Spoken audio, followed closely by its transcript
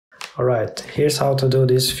Alright, here's how to do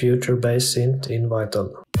this future-based synth in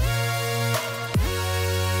Vital.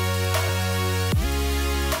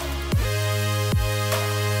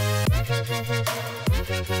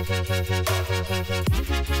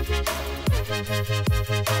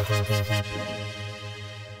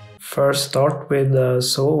 First start with the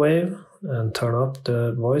saw wave and turn up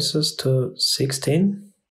the voices to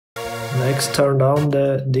 16. Next turn down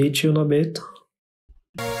the detune a bit.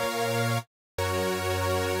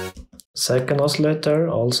 Second oscillator,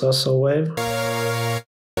 also a saw wave.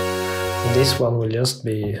 This one will just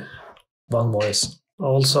be one voice.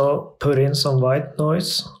 Also put in some white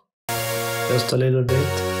noise, just a little bit.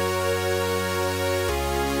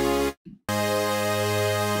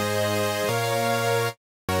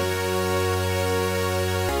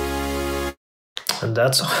 And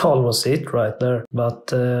that's almost it right there.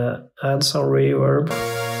 But add some reverb.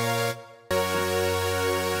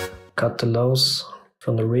 Cut the lows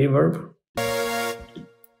from the reverb.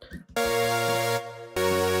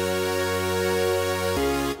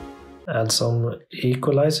 Add some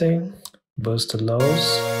equalizing. Boost the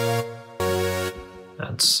lows.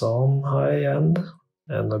 Add some high end.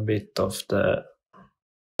 And a bit of the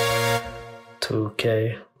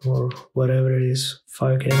 2K or whatever it is.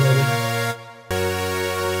 5K maybe.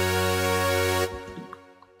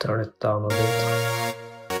 Turn it down a bit.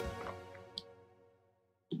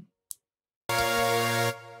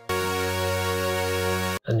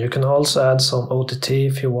 And you can also add some OTT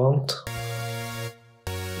if you want.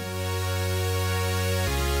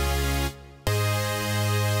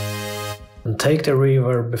 And take the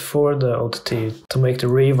reverb before the OTT to make the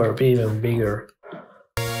reverb even bigger.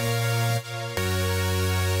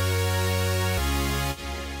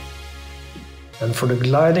 And for the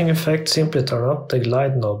gliding effect, simply turn up the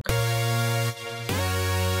glide knob.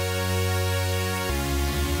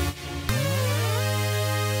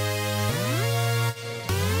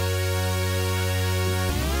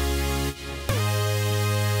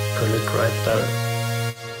 Pull it right there.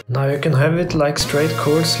 Now you can have it like straight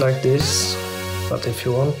chords like this, but if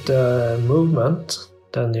you want the movement,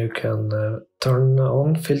 then you can turn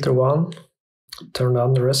on filter 1, turn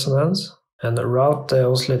down the resonance, and route the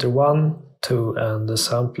oscillator 1, 2 and the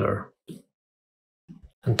sampler.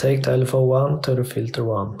 And take the LFO 1 to the filter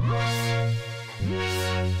 1.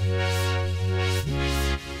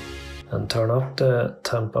 And turn up the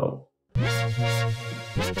tempo. You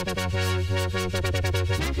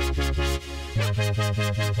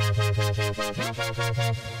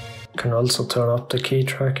can also turn up the key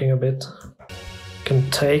tracking a bit. You can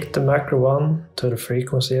take the macro 1 to the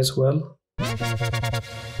frequency as well.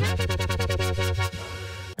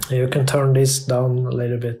 You can turn this down a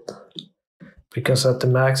little bit, because at the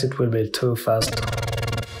max it will be too fast.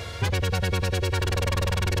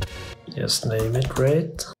 Just name it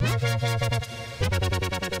rate.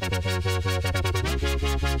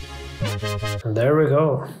 And there we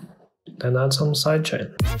go. Then add some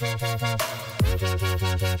sidechain.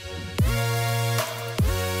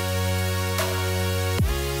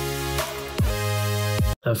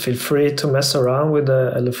 And feel free to mess around with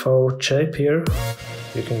the LFO shape here.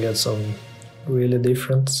 You can get some really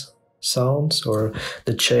different sounds or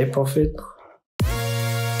the shape of it.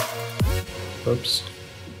 Oops.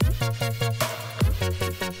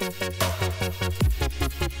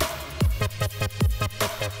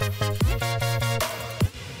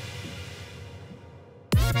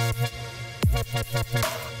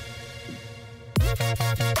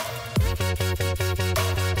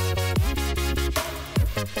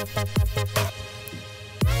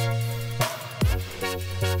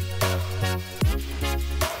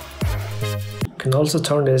 You can also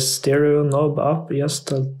turn this stereo knob up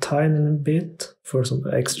just a tiny bit for some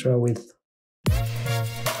extra width.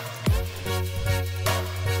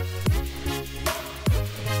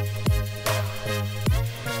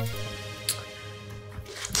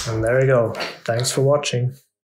 And there you go. Thanks for watching.